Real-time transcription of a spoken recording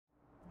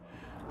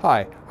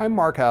Hi, I'm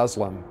Mark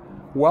Haslam.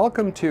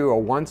 Welcome to a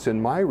once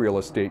in my real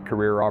estate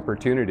career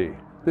opportunity.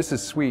 This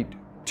is Suite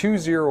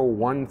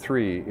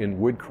 2013 in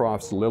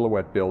Woodcroft's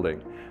Lillooet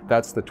building.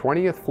 That's the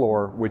 20th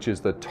floor, which is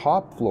the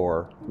top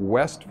floor,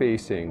 west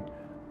facing,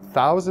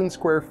 1,000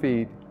 square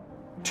feet,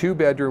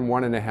 2-bedroom,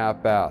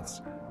 1.5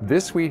 baths.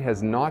 This suite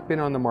has not been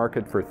on the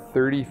market for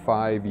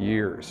 35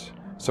 years.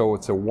 So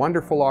it's a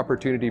wonderful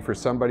opportunity for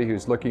somebody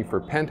who's looking for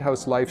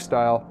penthouse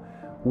lifestyle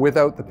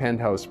without the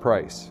penthouse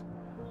price.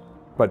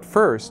 But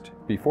first,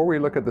 before we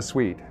look at the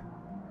suite,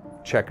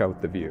 check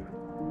out the view.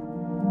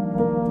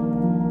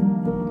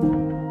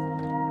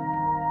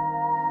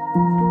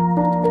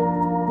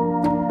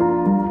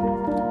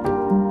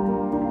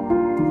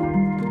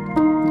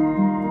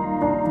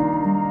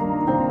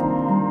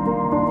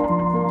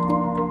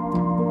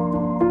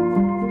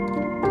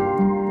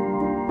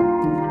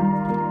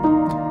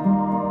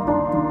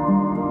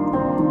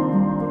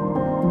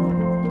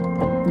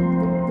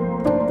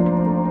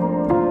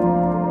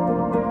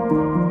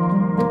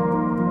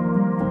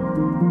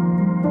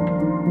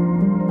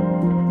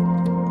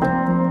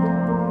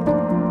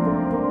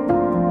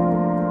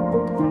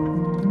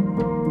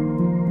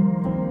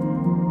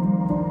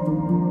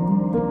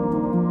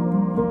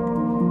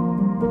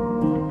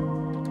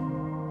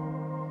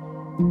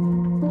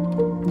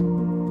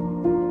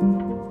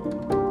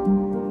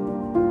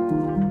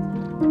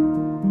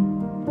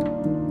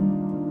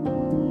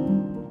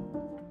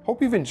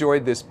 Hope you've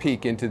enjoyed this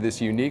peek into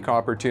this unique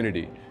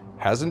opportunity.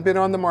 Hasn't been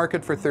on the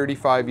market for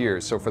 35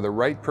 years, so for the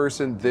right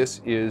person, this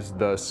is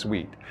the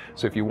suite.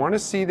 So if you want to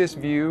see this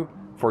view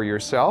for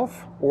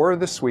yourself or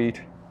the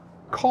suite,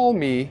 call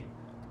me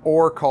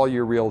or call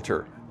your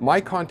realtor.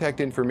 My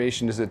contact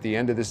information is at the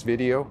end of this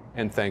video,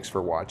 and thanks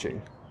for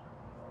watching.